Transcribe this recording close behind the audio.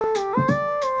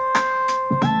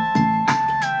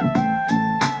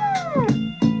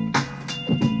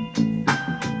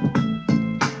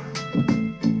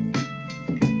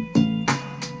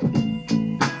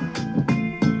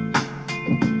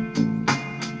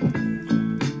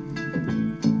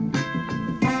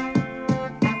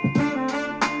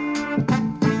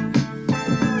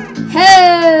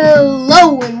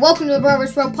and welcome to the Bro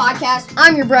vs. Bro podcast.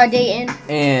 I'm your bro, Dayton.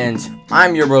 And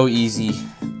I'm your bro, Easy.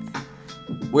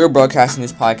 We're broadcasting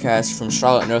this podcast from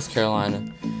Charlotte, North Carolina.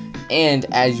 And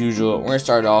as usual, we're going to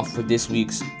start off with this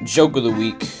week's Joke of the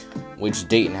Week, which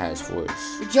Dayton has for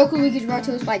us. The Joke of the Week is brought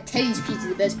to us by Teddy's Pizza,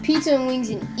 the best pizza and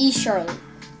wings in East Charlotte.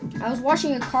 I was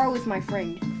washing a car with my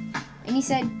friend, and he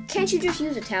said, "Can't you just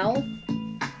use a towel?"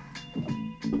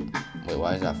 Wait,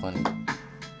 why is that funny?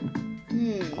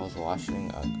 I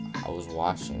was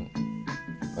washing.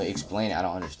 Wait, explain it. I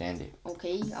don't understand it.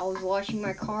 Okay, I was washing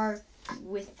my car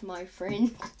with my friend.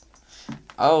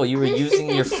 Oh, you were using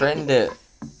your friend to...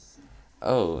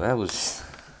 Oh, that was...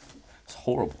 It's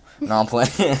horrible. No, I'm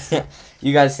playing.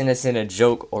 You guys send us in a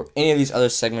joke or any of these other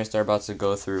segments they're about to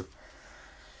go through.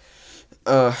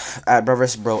 At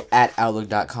BroVsBro at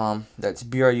Outlook.com. That's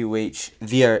BRUHVSBRO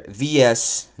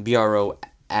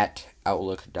at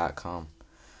Outlook.com.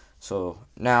 So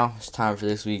now it's time for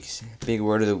this week's big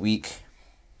word of the week.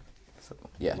 So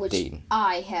yeah, which Dayton.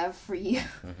 I have for you.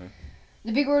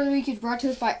 The big word of the week is brought to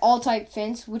us by All Type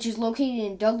Fence, which is located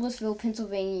in Douglasville,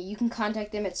 Pennsylvania. You can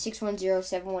contact them at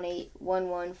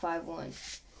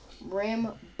 610-718-1151.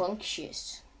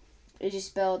 Rambunctious. It is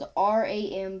spelled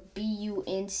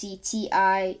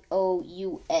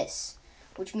RAMBUNCTIOUS,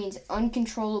 which means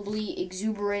uncontrollably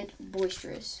exuberant,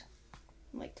 boisterous.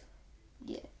 Like,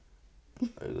 yeah.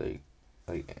 Like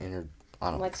I don't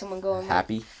know. Like someone going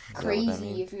happy, like,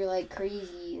 crazy. If you're like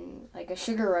crazy, and like a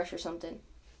sugar rush or something.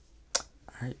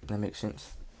 Alright, that makes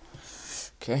sense.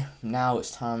 Okay, now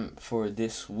it's time for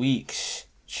this week's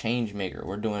Changemaker.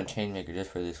 We're doing a Changemaker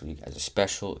just for this week as a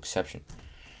special exception.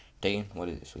 Dayton, what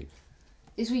is this week?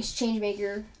 This week's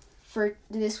Changemaker for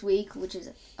this week, which is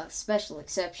a special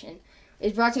exception,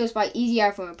 is brought to us by Easy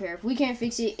iPhone Repair. If we can't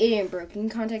fix it, it ain't broke. You can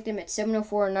contact them at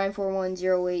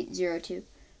 704-941-0802.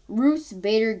 Ruth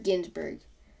Bader Ginsburg.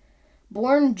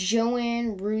 Born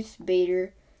Joanne Ruth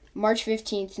Bader, March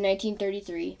 15th,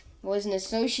 1933, was an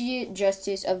Associate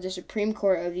Justice of the Supreme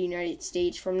Court of the United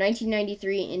States from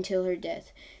 1993 until her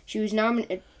death. She was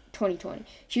nominated 2020.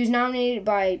 She was nominated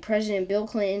by President Bill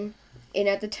Clinton and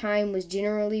at the time was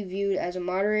generally viewed as a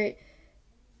moderate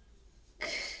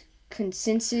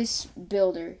consensus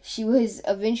builder. She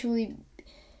eventually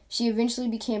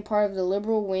became part of the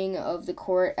liberal wing of the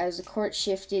court as the court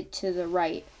shifted to the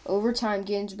right. Over time,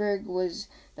 Ginsburg was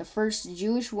the first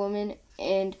Jewish woman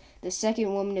and the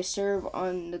second woman to serve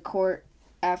on the court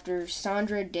after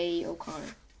Sandra Day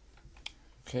O'Connor.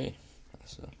 Okay,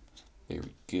 that's a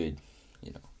very good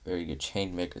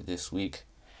Changemaker this week.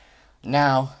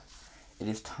 Now, it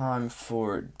is time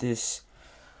for this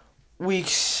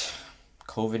week's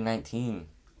COVID-19.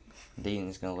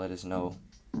 Dayton's going to let us know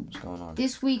what's going on.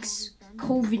 This week's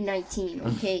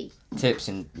COVID-19, okay? Tips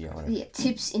and, whatever. Yeah,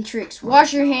 tips and tricks.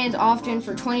 Wash your hands often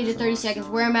for 20 to 30 seconds.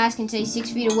 Wear a mask and stay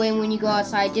 6 feet away when you go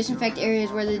outside. Disinfect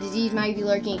areas where the disease might be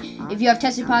lurking. If you have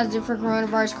tested positive for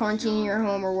coronavirus, quarantine in your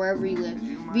home or wherever you live.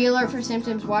 Be alert for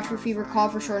symptoms. Watch for fever,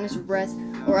 cough, or shortness of breath,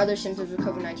 or other symptoms of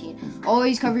COVID-19.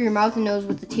 Always cover your mouth and nose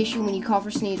with a tissue when you cough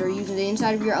or sneeze, or use the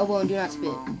inside of your elbow and do not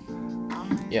spit.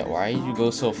 Yeah, why did you go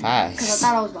so fast? Because I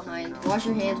thought I was behind. Wash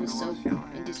your hands with soap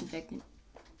and disinfectant.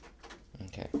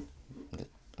 Okay.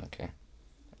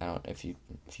 I don't. If you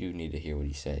need to hear what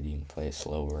he said, you can play it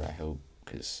slower. I hope,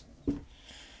 cause.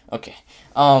 Okay.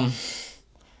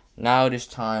 Now it is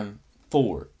time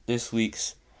for this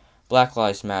week's Black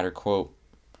Lives Matter quote.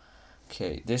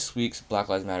 Okay, this week's Black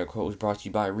Lives Matter quote was brought to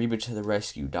you by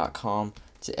RebaToTheRescue.com.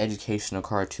 It's an educational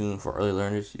cartoon for early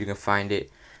learners. You can find it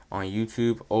on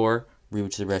YouTube or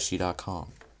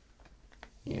RebaToTheRescue.com.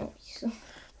 Yeah.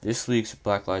 This week's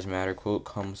Black Lives Matter quote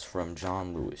comes from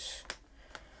John Lewis.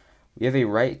 We have a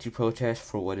right to protest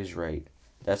for what is right.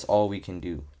 That's all we can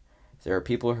do. There are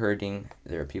people hurting,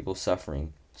 there are people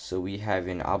suffering, so we have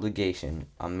an obligation,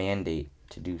 a mandate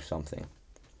to do something.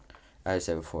 As I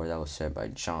said before, that was said by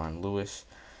John Lewis.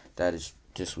 That is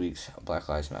this week's Black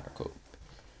Lives Matter quote.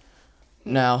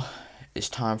 Now, it's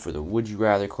time for the Would You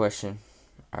Rather question.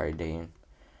 Alright, Dayton.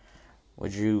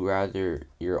 Would you rather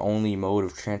your only mode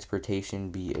of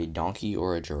transportation be a donkey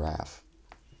or a giraffe?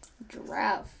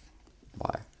 Giraffe.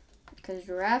 Why? Because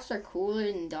giraffes are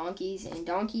cooler than donkeys, and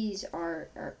donkeys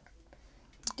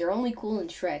they're only cool in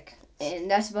Shrek, and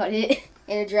that's about it.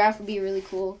 And a giraffe would be really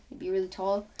cool. It'd be really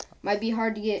tall. Might be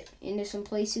hard to get into some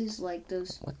places like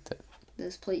those. Like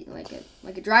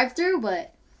a drive-through,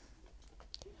 but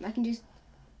I can just.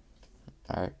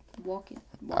 All right. Walk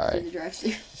through the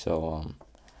drive-through.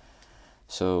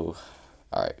 So,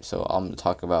 alright, so I'm going to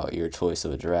talk about your choice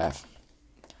of a giraffe.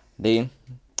 Dayton,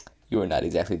 you are not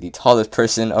exactly the tallest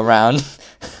person around.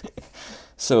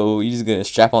 So you're just gonna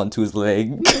strap onto his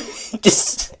leg.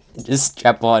 just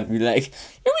strap on and be like, here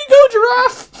we go,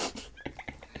 giraffe.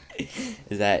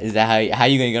 Is that how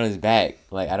you gonna get on his back?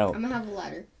 Like, I don't. I'm gonna have a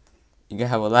ladder. You gonna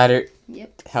have a ladder?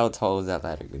 Yep. How tall is that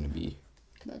ladder gonna be?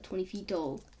 About 20 feet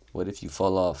tall. What if you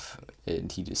fall off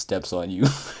and he just steps on you?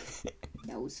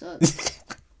 That would suck.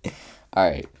 All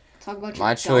right. Talk about your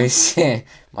My donkey. choice.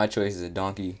 My choice is a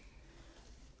donkey.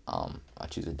 I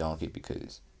choose a donkey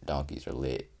because donkeys are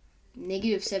lit.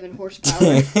 -7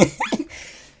 horsepower.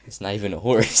 It's not even a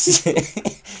horse.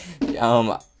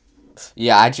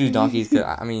 Yeah, I choose donkeys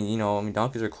because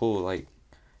donkeys are cool. Like,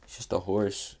 it's just a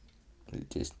horse,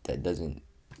 that doesn't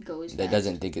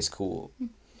think it's cool.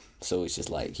 So it's just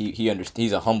like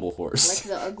he's a humble horse.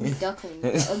 Like the ugly duckling.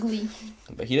 Ugly.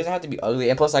 But he doesn't have to be ugly.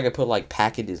 And plus, I could put like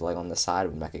packages like on the side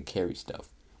of him. I could carry stuff.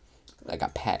 Like I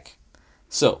pack.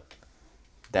 So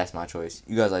that's my choice.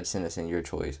 You guys like to send us in your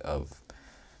choice of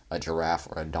a giraffe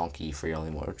or a donkey for your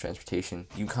only mode of transportation.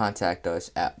 You contact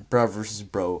us at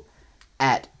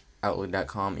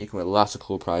bruhvsbro@outlook.com. You can win lots of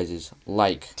cool prizes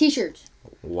like T-shirts.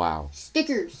 Wow.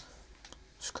 Stickers.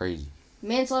 It's crazy.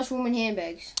 Man/woman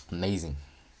handbags. Amazing.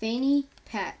 Fanny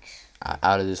packs.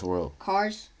 Out of this world.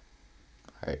 Cars.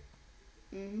 Alright.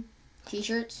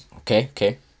 T-shirts.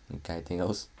 Okay. Anything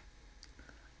else?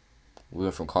 We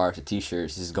went from cars to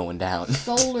T-shirts. This is going down.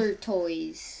 Solar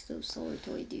toys. Those solar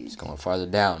toy dudes. It's going farther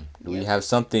down. Do we Yep. have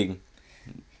something?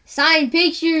 Signed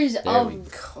pictures There of we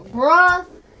go. bruh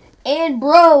and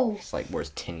bro. It's like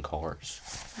worth 10 cars.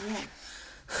 Yeah.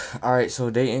 Alright, so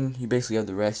Dayton, you basically have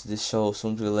the rest of this show, so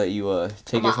I'm going to let you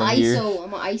take it from I'm here. an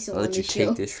ISO I'll on let you this take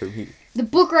show. this from here. The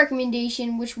book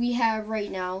recommendation, which we have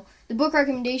right now, the book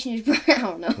recommendation is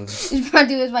is brought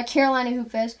to us by Carolina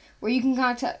Hoop Fest, where you can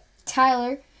contact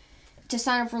Tyler to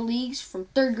sign up for leagues from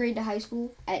 3rd grade to high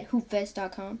school at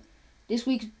hoopfest.com. This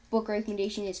week's book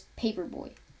recommendation is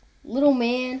Paperboy. Little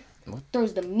man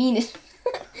throws the meanest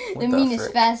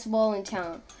frick? fastball in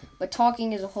town, but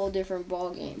talking is a whole different ball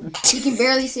game. He can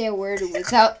barely say a word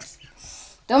without.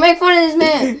 Don't make fun of this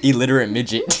man. Illiterate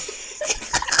midget.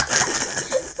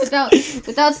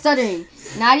 without stuttering.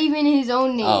 Not even his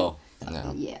own name. Oh,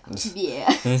 no. Yeah.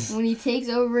 When he takes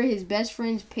over his best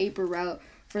friend's paper route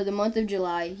for the month of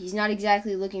July, he's not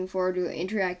exactly looking forward to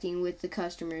interacting with the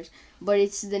customers, but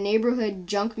it's the neighborhood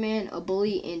junkman, a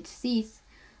bully, and thief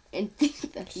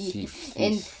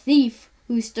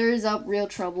who stirs up real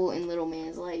trouble in little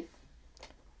man's life.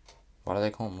 Why do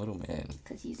they call him Little Man?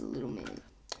 Because he's a little man.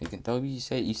 He can throw. You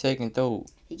say he can throw.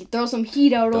 He can throw some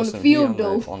heat out on the field,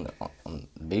 though. On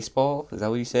baseball? Is that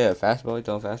what you said? A fastball? You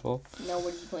throwing a fastball? No,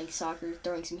 when he's playing soccer,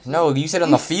 throwing some heat. No, you said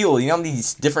on the field. You know how many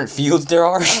different fields there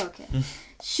are? Okay.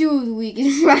 Shoe of the week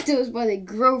is brought to us by the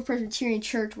Grove Presbyterian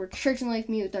Church, where church and life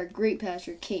meet with our great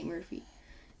pastor, Kate Murphy.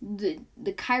 The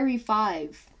Kyrie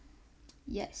 5.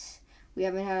 Yes. We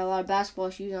haven't had a lot of basketball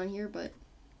shoes on here, but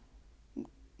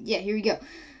yeah, here we go.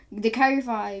 The Kyrie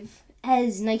 5,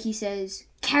 as Nike says,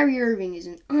 Kyrie Irving is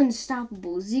an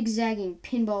unstoppable, zigzagging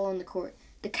pinball on the court.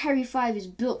 The Kyrie 5 is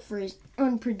built for his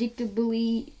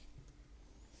unpredictability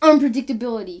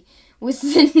with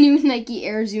the new Nike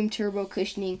Air Zoom Turbo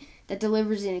cushioning that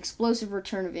delivers an explosive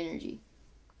return of energy,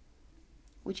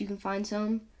 which you can find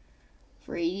some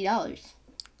for $80.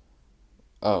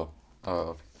 Oh,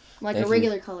 okay. Like Thank a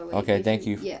regular colorway. Okay, thank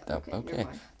you. Yeah, okay.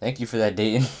 Thank you for that,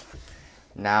 Dayton.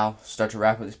 Now, start to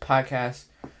wrap up this podcast.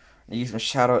 I give some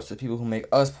shout outs to the people who make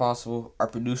us possible. Our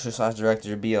producer /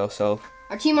 director, BL Self.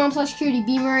 Our team mom / security,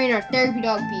 B Murray, and our therapy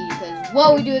dog, B. Because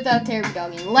what we do without therapy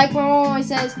dog. And like my mom always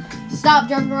says, stop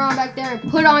jumping around back there and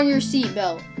put on your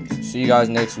seatbelt. See you guys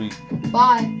next week.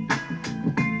 Bye.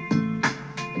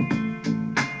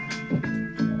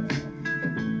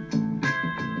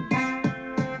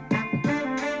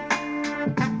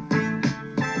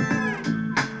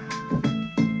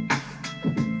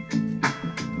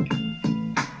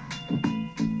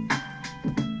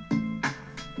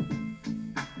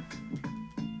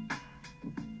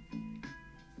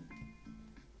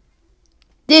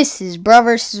 This is Bro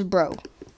vs. Bro.